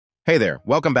Hey there,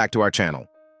 welcome back to our channel.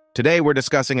 Today we're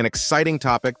discussing an exciting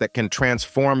topic that can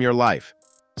transform your life,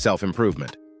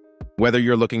 self-improvement. Whether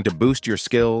you're looking to boost your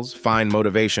skills, find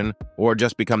motivation, or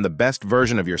just become the best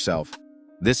version of yourself,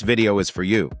 this video is for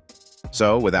you.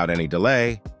 So, without any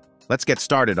delay, let's get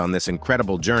started on this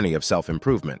incredible journey of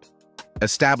self-improvement.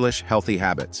 Establish healthy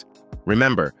habits.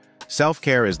 Remember,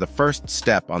 self-care is the first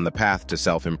step on the path to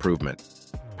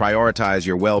self-improvement. Prioritize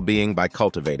your well-being by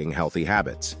cultivating healthy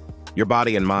habits. Your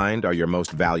body and mind are your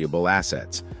most valuable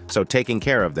assets, so taking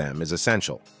care of them is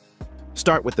essential.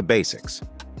 Start with the basics.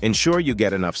 Ensure you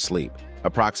get enough sleep,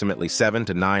 approximately 7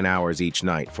 to 9 hours each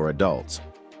night for adults.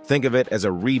 Think of it as a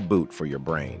reboot for your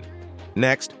brain.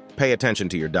 Next, pay attention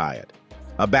to your diet.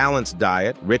 A balanced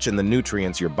diet, rich in the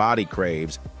nutrients your body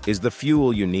craves, is the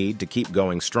fuel you need to keep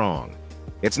going strong.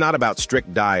 It's not about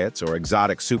strict diets or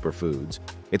exotic superfoods.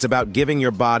 It's about giving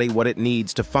your body what it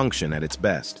needs to function at its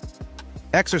best.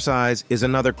 Exercise is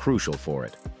another crucial for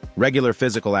it. Regular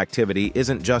physical activity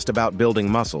isn't just about building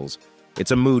muscles,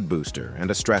 it's a mood booster and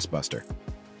a stress buster.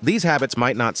 These habits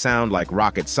might not sound like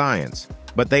rocket science,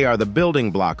 but they are the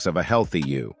building blocks of a healthy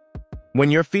you.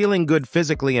 When you're feeling good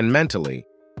physically and mentally,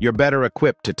 you're better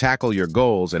equipped to tackle your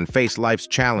goals and face life's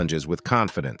challenges with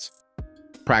confidence.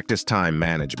 Practice time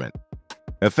management.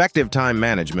 Effective time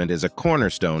management is a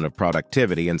cornerstone of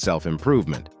productivity and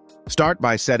self-improvement. Start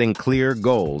by setting clear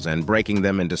goals and breaking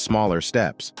them into smaller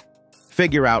steps.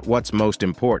 Figure out what's most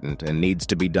important and needs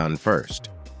to be done first.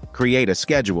 Create a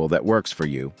schedule that works for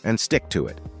you and stick to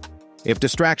it. If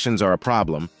distractions are a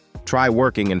problem, try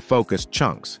working in focused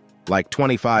chunks, like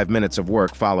 25 minutes of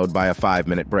work followed by a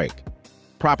 5-minute break.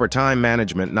 Proper time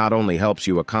management not only helps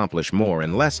you accomplish more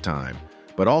in less time,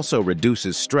 but also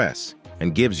reduces stress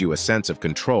and gives you a sense of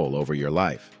control over your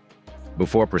life.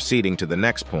 Before proceeding to the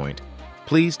next point,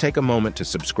 please take a moment to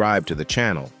subscribe to the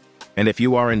channel, and if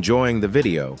you are enjoying the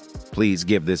video, please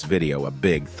give this video a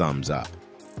big thumbs up.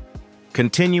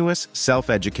 Continuous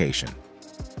self-education.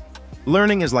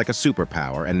 Learning is like a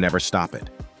superpower and never stop it.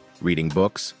 Reading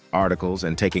books, articles,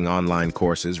 and taking online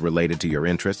courses related to your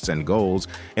interests and goals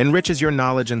enriches your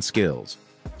knowledge and skills.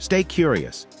 Stay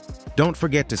curious. Don't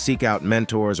forget to seek out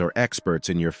mentors or experts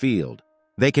in your field.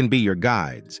 They can be your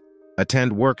guides.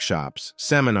 Attend workshops,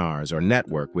 seminars, or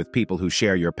network with people who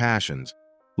share your passions.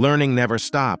 Learning never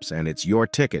stops, and it's your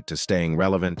ticket to staying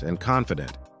relevant and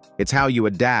confident. It's how you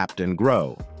adapt and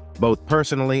grow, both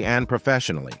personally and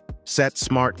professionally. Set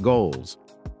smart goals.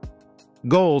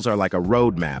 Goals are like a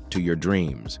roadmap to your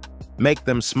dreams. Make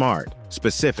them smart,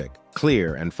 specific,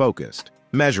 clear, and focused.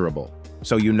 Measurable,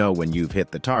 so you know when you've hit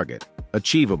the target.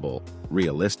 Achievable,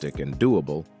 realistic and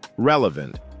doable.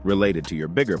 Relevant, related to your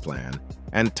bigger plan.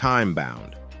 And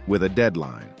time-bound, with a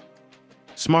deadline.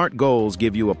 Smart goals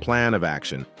give you a plan of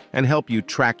action and help you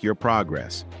track your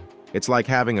progress. It's like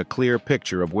having a clear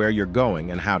picture of where you're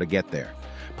going and how to get there.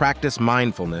 Practice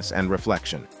mindfulness and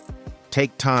reflection.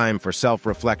 Take time for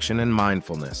self-reflection and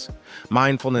mindfulness.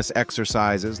 Mindfulness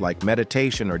exercises like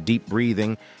meditation or deep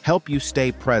breathing help you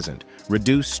stay present,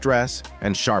 reduce stress,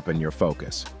 and sharpen your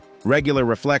focus. Regular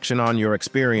reflection on your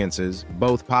experiences,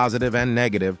 both positive and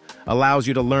negative, allows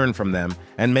you to learn from them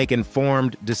and make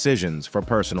informed decisions for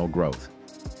personal growth.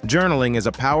 Journaling is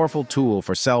a powerful tool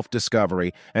for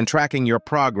self-discovery and tracking your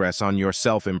progress on your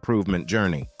self-improvement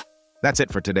journey. That's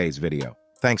it for today's video.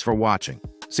 Thanks for watching.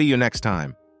 See you next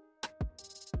time.